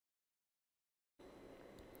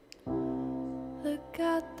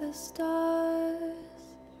at the stars,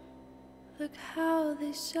 look how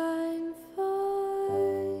they shine for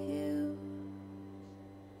you.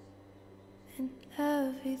 In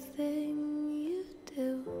everything you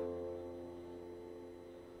do,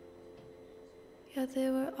 yeah, they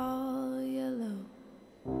were all yellow.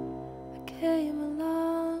 I came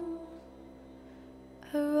along,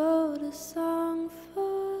 I wrote a song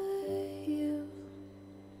for you,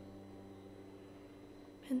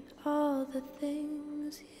 and all the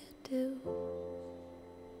things you do,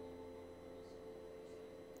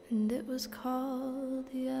 and it was called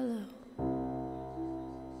Yellow.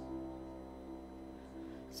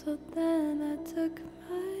 So then I took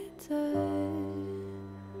my time.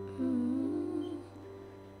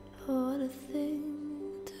 Oh, what a thing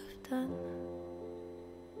to have done.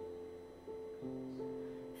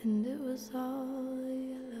 And it was all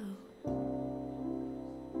yellow.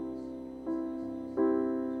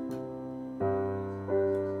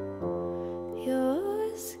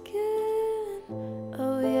 Your skin,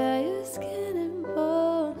 oh yeah, your skin and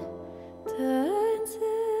bone turns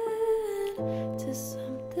into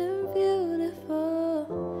something beautiful.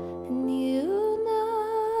 And you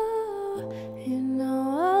know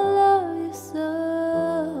I love you so.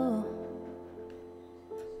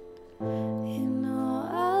 You know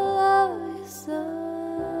I love you so.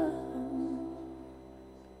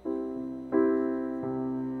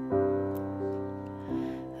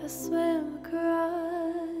 I swam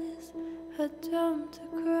across, I jumped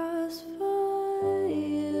across for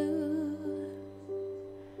you.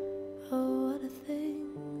 Oh, what a thing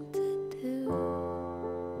to do.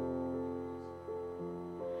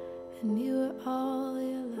 And you were all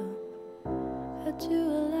yellow. I drew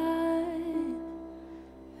a line,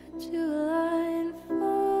 I drew a line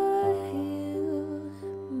for you.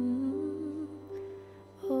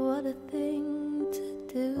 Oh, what a thing to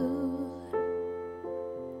do.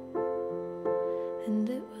 And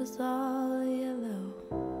it was all yellow.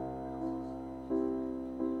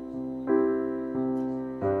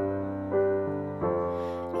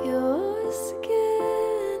 Your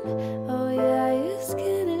skin, oh yeah, your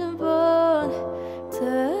skin and bone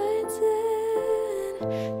turns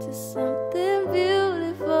into something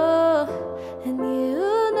beautiful. And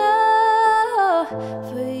you know,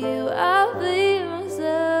 for you I bleed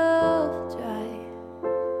myself dry.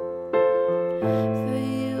 For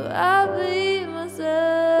you I bleed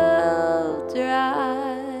myself dry.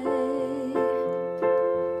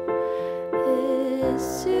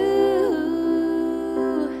 It's true,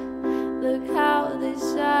 look how they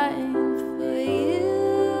shine for you.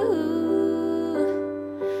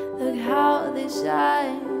 Look how they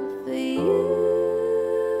shine for you.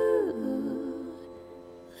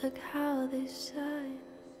 Look how they shine.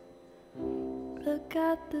 Look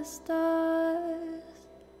at the stars,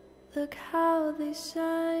 look how they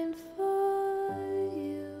shine for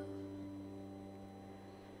you.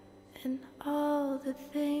 And all the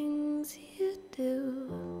things you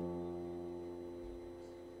do.